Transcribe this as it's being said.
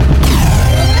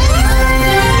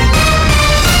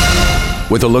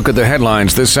With a look at the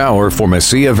headlines this hour for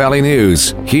Mesilla Valley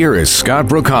News, here is Scott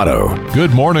Brocato.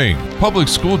 Good morning. Public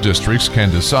school districts can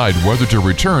decide whether to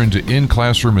return to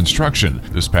in-classroom instruction.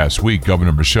 This past week,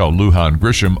 Governor Michelle Lujan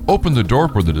Grisham opened the door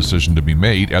for the decision to be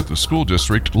made at the school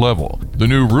district level. The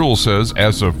new rule says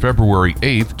as of February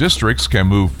 8th, districts can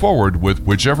move forward with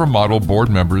whichever model board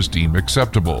members deem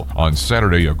acceptable. On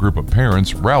Saturday, a group of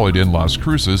parents rallied in Las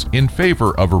Cruces in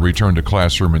favor of a return to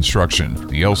classroom instruction.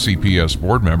 The LCPS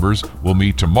board members will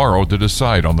meet tomorrow to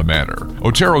decide on the matter.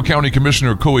 Otero County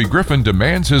Commissioner Couy Griffin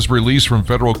demands his release from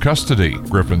federal custody.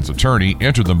 Griffin's attorney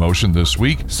entered the motion this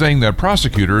week, saying that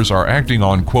prosecutors are acting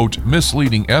on, quote,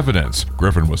 misleading evidence.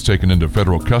 Griffin was taken into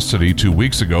federal custody 2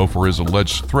 weeks ago for his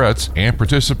alleged threats and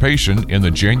participation in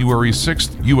the January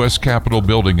 6th U.S. Capitol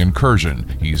building incursion.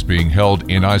 He's being held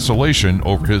in isolation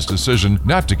over his decision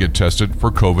not to get tested for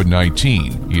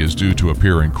COVID-19. He is due to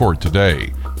appear in court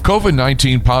today.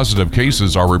 COVID-19 positive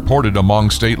cases are reported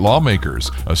among state lawmakers.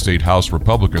 A state House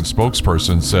Republican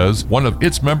spokesperson says one of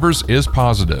its members is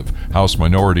positive. House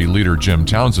Minority Leader Jim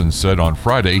Townsend said on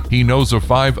Friday he knows of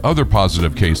 5 other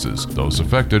positive cases. Those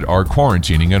affected are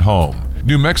quarantining at home.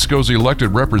 New Mexico's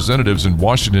elected representatives in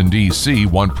Washington, D.C.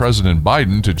 want President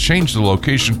Biden to change the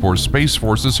location for Space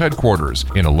Force's headquarters.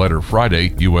 In a letter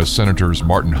Friday, U.S. Senators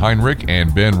Martin Heinrich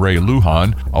and Ben Ray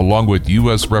Lujan, along with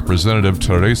U.S. Representative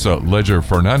Teresa Leger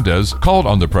Fernandez, called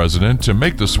on the president to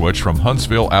make the switch from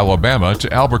Huntsville, Alabama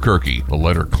to Albuquerque. The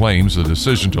letter claims the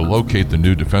decision to locate the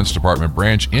new Defense Department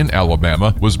branch in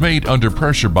Alabama was made under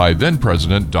pressure by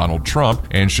then-President Donald Trump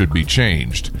and should be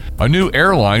changed. A new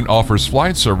airline offers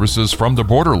flight services from the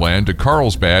borderland to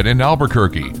Carlsbad and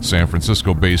Albuquerque. San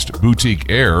Francisco-based Boutique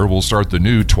Air will start the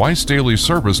new twice-daily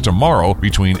service tomorrow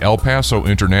between El Paso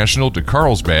International to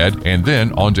Carlsbad and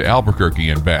then on to Albuquerque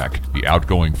and back. The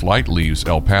outgoing flight leaves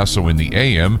El Paso in the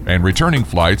AM and returning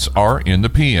flights are in the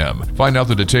PM. Find out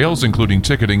the details, including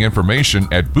ticketing information,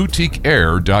 at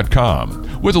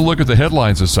boutiqueair.com. With a look at the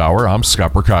headlines this hour, I'm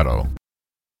Scott Brocato.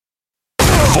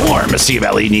 For Mesilla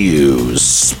Valley News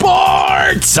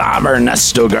Sports, I'm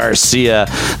Ernesto Garcia.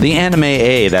 The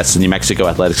NMAA, that's the New Mexico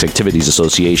Athletics Activities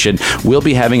Association, will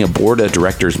be having a board of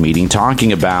directors meeting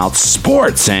talking about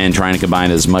sports and trying to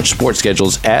combine as much sports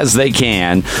schedules as they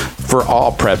can for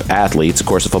all prep athletes. Of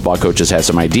course, the football coaches have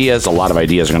some ideas. A lot of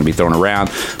ideas are going to be thrown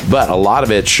around, but a lot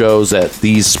of it shows that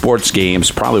these sports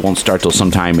games probably won't start till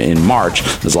sometime in March,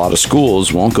 as a lot of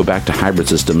schools won't go back to hybrid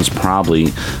systems probably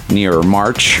near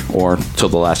March or till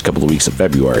the last couple of weeks of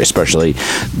February, especially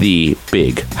the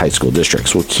big high school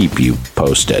districts. We'll keep you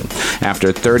posted.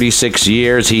 After 36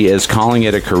 years, he is calling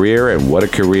it a career, and what a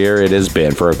career it has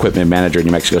been for equipment manager at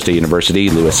New Mexico State University,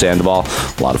 Louis Sandoval.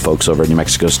 A lot of folks over at New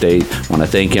Mexico State want to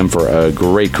thank him for a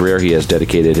great career he has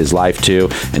dedicated his life to,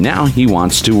 and now he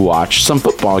wants to watch some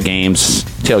football games,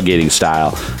 tailgating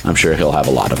style. I'm sure he'll have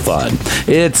a lot of fun.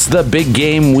 It's the big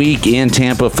game week in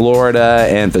Tampa, Florida,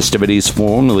 and festivities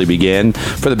formally begin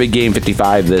for the Big Game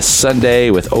 55 this Sunday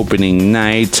with opening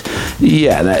night.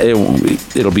 Yeah,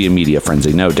 it'll be a media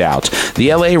frenzy, no doubt.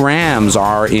 The LA Rams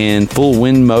are in full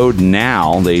win mode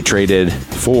now. They traded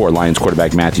for Lions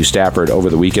quarterback Matthew Stafford over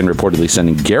the weekend, reportedly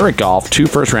sending Garrett Goff 2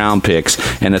 first-round picks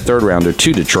and a third-rounder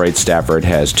to Detroit. Stafford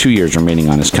has 2 years remaining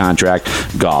on his contract.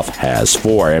 Goff has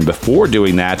 4. And before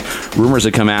doing that, rumors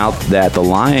had come out that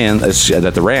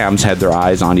the Rams had their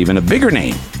eyes on even a bigger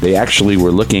name. They actually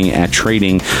were looking at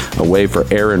trading away for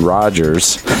Aaron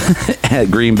Rodgers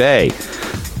at Green Bay.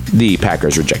 The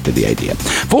Packers rejected the idea.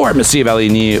 For Mesilla Valley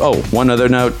News, one other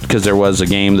note, because there was a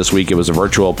game this week. It was a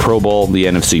virtual Pro Bowl. The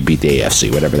NFC beat the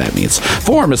AFC, whatever that means.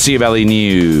 For Mesilla Valley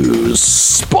News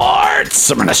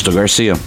Sports, I'm Ernesto Garcia.